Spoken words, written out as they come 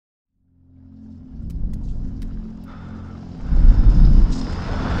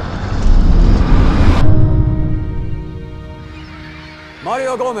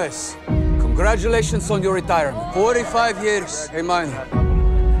Mario Gomez, congratulations on your retirement. 45 years. Hey, man.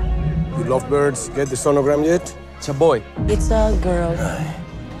 You lovebirds get the sonogram yet? It's a boy. It's a girl.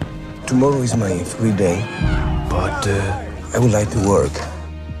 Tomorrow is my free day, but I would like to work.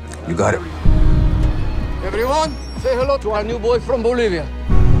 You got it. Everyone, say hello to our new boy from Bolivia.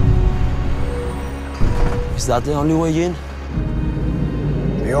 Is that the only way in?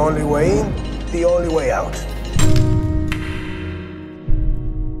 The only way in, the only way out.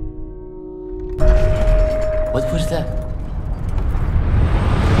 What was that?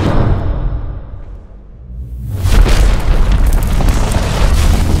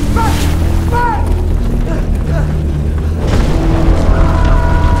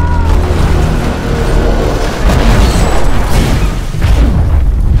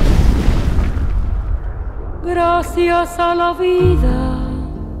 Gracias a la vida.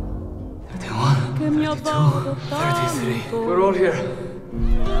 31, 32, 33. We're all here.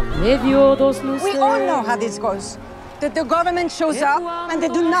 Me dio dos luceros. We all know how this goes. That the government shows up and they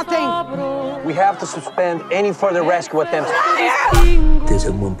do nothing. We have to suspend any further rescue attempts. There's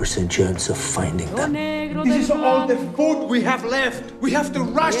a 1% chance of finding them. This is all the food we have left. We have to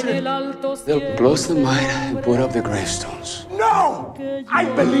ration it. They'll close the mine and put up the gravestones. No! I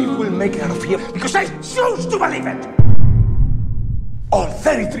believe we'll make it out of here because I choose to believe it. All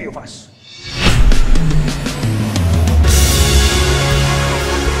 33 of us.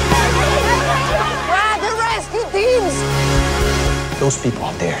 The rescue teams! Those people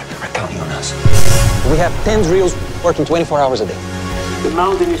out there are counting on us. We have 10 drills working 24 hours a day. The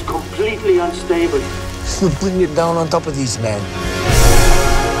mountain is completely unstable. So bring it down on top of these men.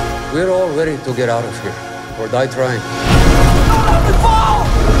 We're all ready to get out of here, or die trying.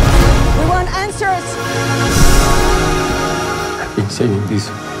 We want answers! I've been saying this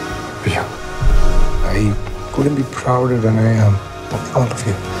for you. I couldn't be prouder than I am of all of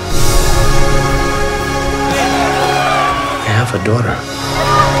you. I have a daughter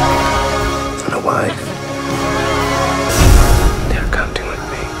and a wife.